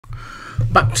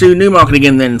Back to Newmarket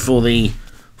again then for the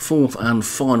fourth and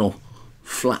final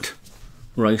flat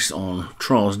race on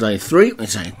Trials Day 3.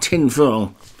 It's a 10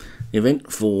 furlong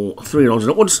event for $3 and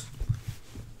upwards.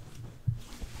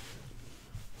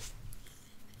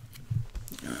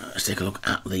 Let's take a look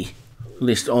at the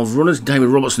list of runners. David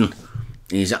Robertson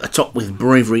is at the top with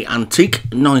Bravery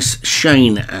Antique, Nice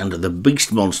Shane and the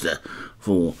Beast Monster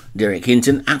for Derek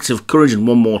Hinton, Acts of Courage and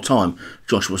One More Time,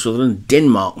 Joshua Sutherland,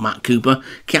 Denmark, Matt Cooper,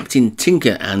 Captain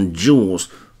Tinker and Jaws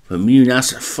for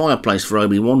Munas, Fireplace for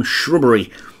Obi-Wan,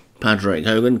 Shrubbery, Padraig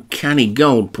Hogan, Canny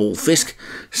Gold, Paul Fisk,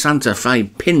 Santa Fe,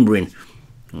 Pinbrin,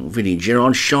 Vinnie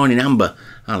Gerard, Shining Amber,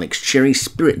 Alex Cherry,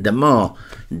 Spirit Damar,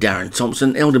 Darren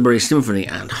Thompson, Elderberry Symphony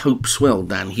and Hope Swell,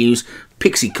 Dan Hughes,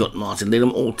 Pixie Cut, Martin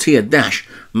Lidham, Altia Dash,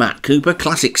 Matt Cooper,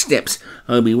 Classic Steps,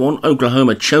 Obi-Wan,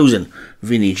 Oklahoma Chosen,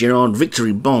 Vinnie Gerard,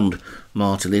 Victory Bond,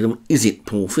 Martin Lidham, Is It,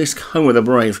 Paul Fisk, Home of the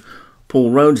Brave,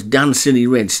 Paul Rhodes, Dan Silly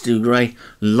Red, Stu Gray,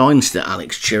 Leinster,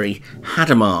 Alex Cherry,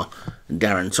 Hadamar,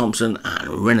 Darren Thompson and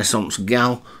Renaissance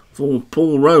Gal for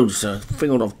Paul Rhodes, a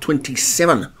field of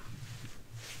 27.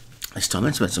 This time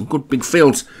then, some good big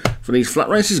fields for these flat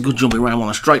races. Good jumping around on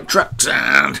a straight track,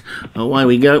 and away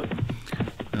we go.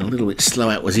 A little bit slow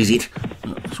out was Is It.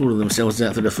 Sorted themselves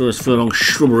out through the first furlong.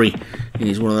 Shrubbery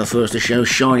is one of the first to show.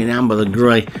 Shining Amber, the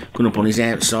grey, going up on his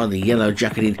outside. The yellow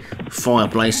jacketed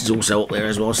Fireplace is also up there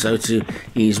as well. So too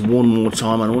is One More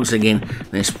Time, and once again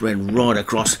they're spread right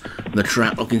across the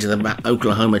track. Looking to the back,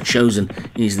 Oklahoma Chosen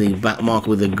is the back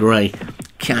marker with the grey.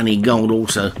 Canny Gold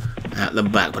also at the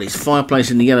back, but it's Fireplace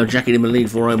in the yellow jacket in the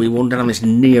lead for Obi-Wan. Down this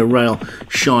near rail,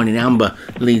 Shining Amber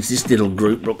leads this little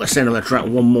group. Up the centre of the track,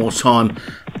 One More Time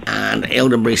and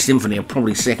Elderberry Symphony are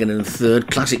probably second and third.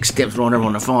 Classic Steps right over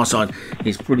on the far side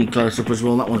is pretty close up as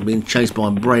well. That one's being chased by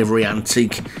Bravery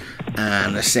Antique,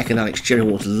 and the second Alex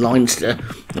Cherrywater's Leinster.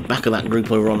 The back of that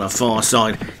group over on the far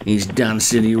side is Dan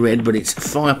Silly Red, but it's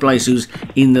Fireplace who's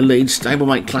in the lead.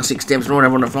 Stablemate Classic Steps right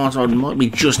over on the far side might be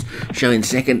just showing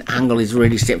second. Angle is very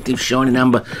deceptive. Shining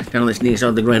Amber down on this near side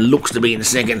of the ground looks to be in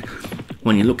second.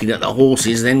 When you're looking at the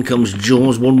horses, then comes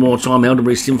Jaws, One More Time,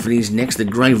 Elderberry Symphony is next. The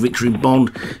Grey Victory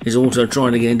Bond is also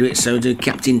trying to get into it, so do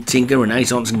Captain Tinker.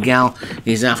 Renaissance Gal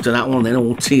is after that one, then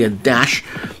Altia Dash.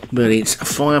 But it's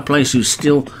Fireplace who's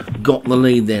still got the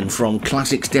lead then from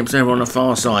Classic Steps over on the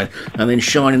far side. And then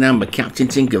Shining Amber, Captain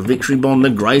Tinker, Victory Bond, the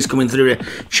Greys coming through the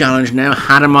challenge now.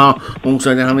 Hadamar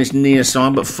also down on this near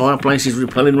side, but Fireplace is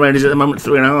repelling Raiders at the moment,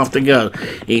 3.5 to go.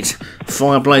 It's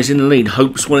Fireplace in the lead,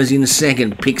 Hope Swell is in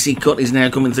second, Pixie Cut is now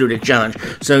coming through the challenge.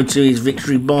 So too is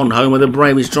Victory Bond. Home of the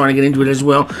Brave is trying to get into it as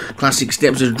well. Classic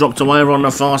Steps has dropped away over on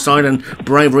the far side, and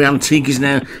Bravery Antique is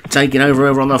now taking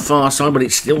over on the far side, but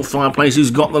it's still Fireplace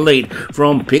who's got the lead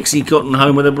from Pixie Cut and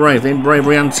Home of the Brave. Then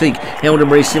Bravery Antique,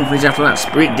 Elderberry Symphonies after that.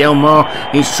 Spirit Delmar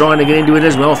is trying to get into it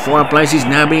as well. Fireplace is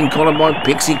now being collared by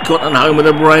Pixie Cut and Home of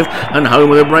the Brave, and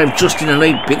Home of the Brave just in the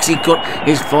lead. Pixie Cut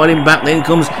is fighting back. Then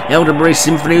comes Elderberry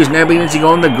Symphony, who's now beginning to go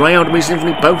on. The grey Elderberry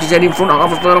Symphony pokes his head in front,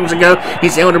 half a furlong to go.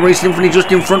 It's Elderberry Symphony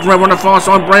just in front, over on the far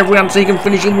side. Bravery Antique and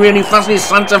finishing really fast. It's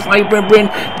Santa Fe Brin.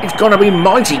 It's going to be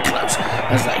mighty close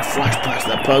as they flash past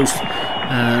the post,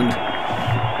 and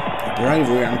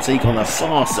Bravery Antique on the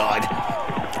far side.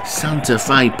 Santa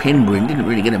Fe Penbrin didn't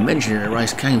really get a mention in the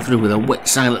race, came through with a wet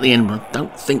sail at the end, but I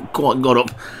don't think quite got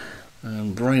up.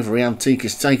 And Bravery Antique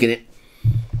has taken it.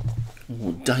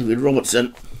 Oh, David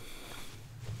Robertson.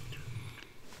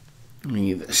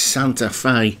 Santa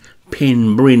Fe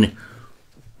Penbrin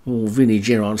for Vinnie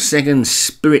Gerard second.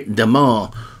 Spirit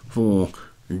Damar for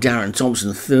Darren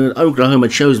Thompson third. Oklahoma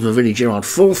Chosen for Vinnie Gerard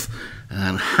fourth.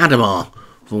 And Hadamar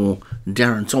for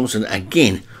Darren Thompson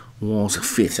again was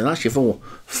fifth. So that's your 4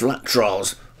 flat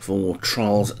trials for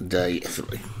Trials Day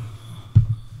 3.